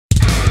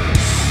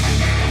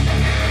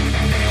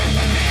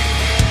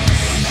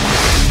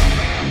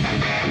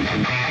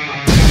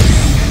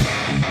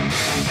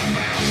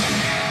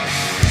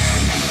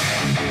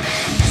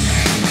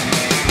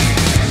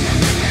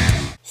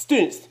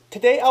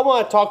today I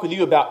want to talk with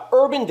you about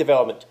urban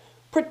development.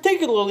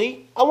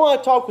 Particularly, I want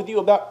to talk with you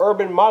about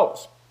urban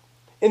models.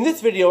 In this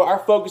video, our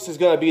focus is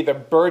going to be the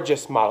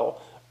Burgess Model.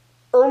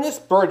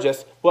 Ernest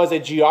Burgess was a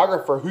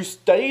geographer who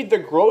studied the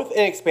growth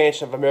and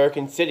expansion of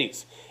American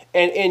cities.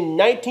 And in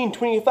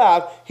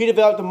 1925, he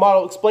developed a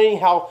model explaining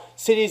how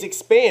cities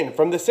expand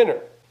from the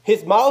center.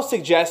 His model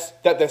suggests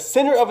that the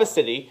center of a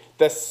city,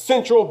 the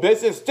central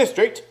business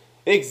district,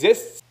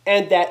 exists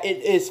and that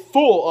it is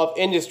full of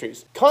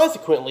industries.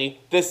 Consequently,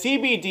 the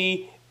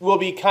CBD will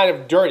be kind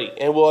of dirty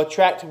and will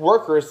attract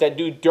workers that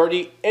do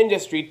dirty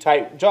industry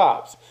type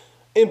jobs.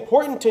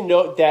 Important to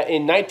note that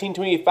in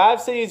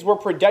 1925, cities were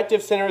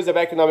productive centers of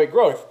economic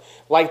growth,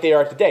 like they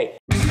are today.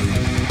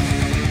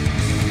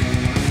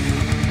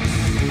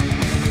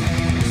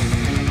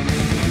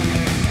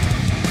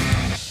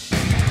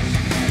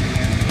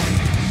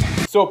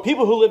 So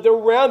people who lived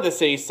around the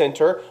city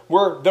center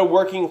were the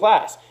working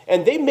class,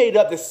 and they made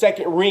up the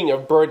second ring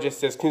of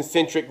Burgess's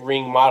concentric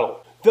ring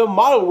model. The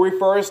model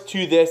refers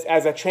to this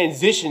as a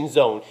transition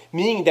zone,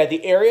 meaning that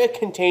the area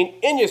contained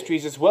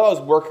industries as well as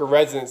worker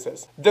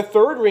residences. The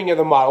third ring of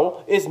the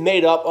model is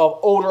made up of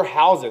older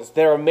houses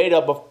that are made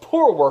up of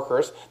poor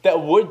workers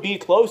that would be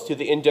close to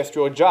the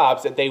industrial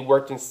jobs that they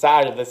worked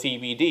inside of the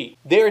CBD.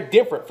 They are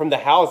different from the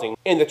housing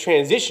in the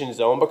transition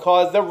zone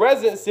because the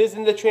residences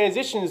in the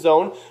transition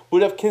zone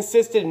would have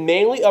consisted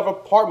mainly of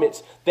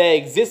apartments that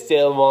existed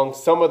along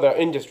some of the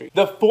industry.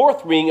 The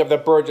fourth ring of the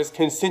Burgess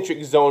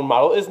concentric zone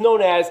model is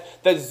known as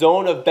the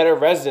zone of better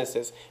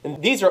residences,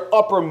 and these are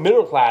upper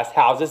middle class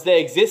houses that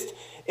exist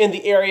in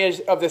the areas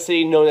of the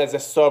city known as the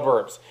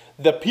suburbs.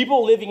 The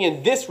people living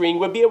in this ring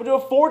would be able to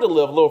afford to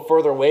live a little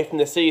further away from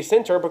the city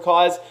center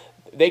because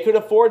they could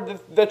afford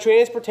the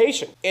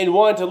transportation and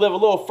wanted to live a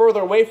little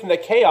further away from the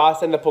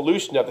chaos and the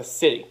pollution of the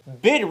city.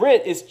 Bid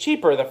rent is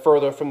cheaper the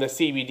further from the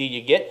CBD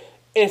you get,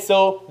 and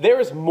so there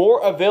is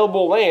more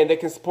available land that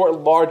can support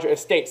larger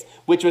estates,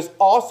 which was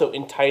also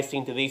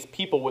enticing to these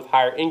people with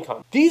higher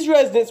income. These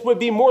residents would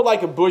be more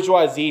like a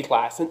bourgeoisie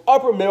class, an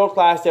upper middle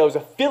class that was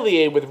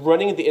affiliated with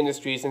running the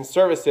industries and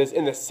services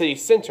in the city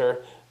center,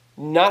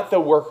 not the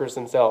workers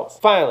themselves.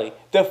 Finally,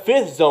 the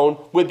fifth zone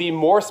would be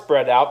more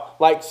spread out,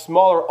 like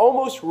smaller,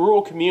 almost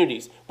rural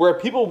communities, where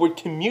people would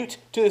commute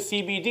to the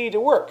CBD to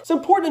work. It's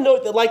important to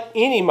note that like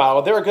any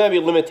model, there are going to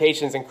be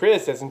limitations and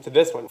criticism to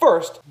this one.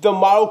 First, the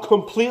model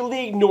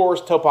completely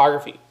ignores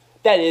topography.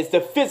 That is, the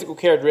physical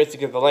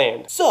characteristics of the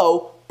land.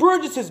 So,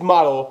 Burgess's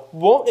model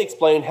won't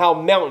explain how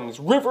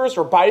mountains, rivers,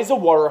 or bodies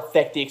of water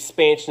affect the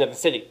expansion of the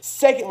city.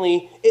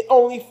 Secondly, it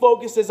only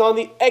focuses on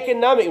the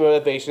economic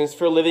motivations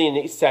for living in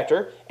each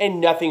sector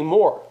and nothing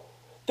more.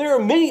 There are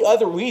many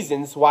other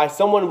reasons why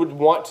someone would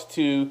want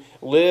to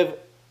live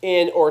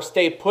in or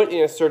stay put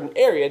in a certain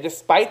area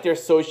despite their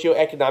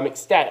socioeconomic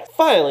status.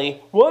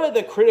 Finally, one of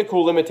the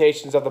critical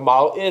limitations of the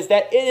model is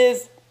that it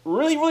is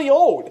really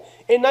old.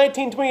 In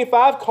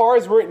 1925,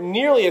 cars weren't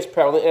nearly as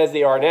prevalent as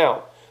they are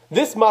now.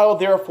 This model,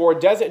 therefore,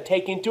 doesn't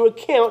take into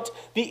account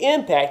the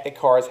impact that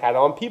cars had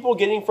on people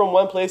getting from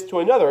one place to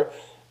another.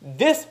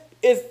 This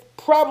is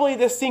probably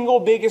the single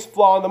biggest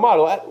flaw in the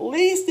model, at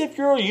least if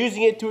you're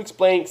using it to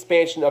explain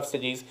expansion of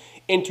cities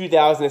in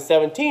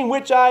 2017,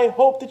 which I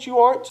hope that you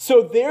aren't.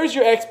 So there's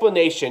your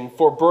explanation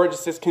for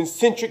Burgess's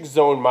concentric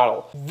zone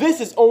model. This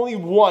is only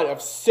one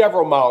of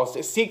several models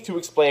that seek to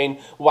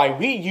explain why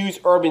we use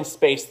urban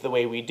space the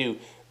way we do.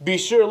 Be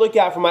sure to look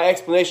out for my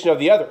explanation of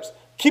the others.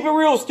 Keep it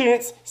real,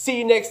 students. See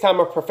you next time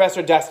with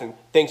Professor Dustin.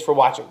 Thanks for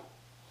watching.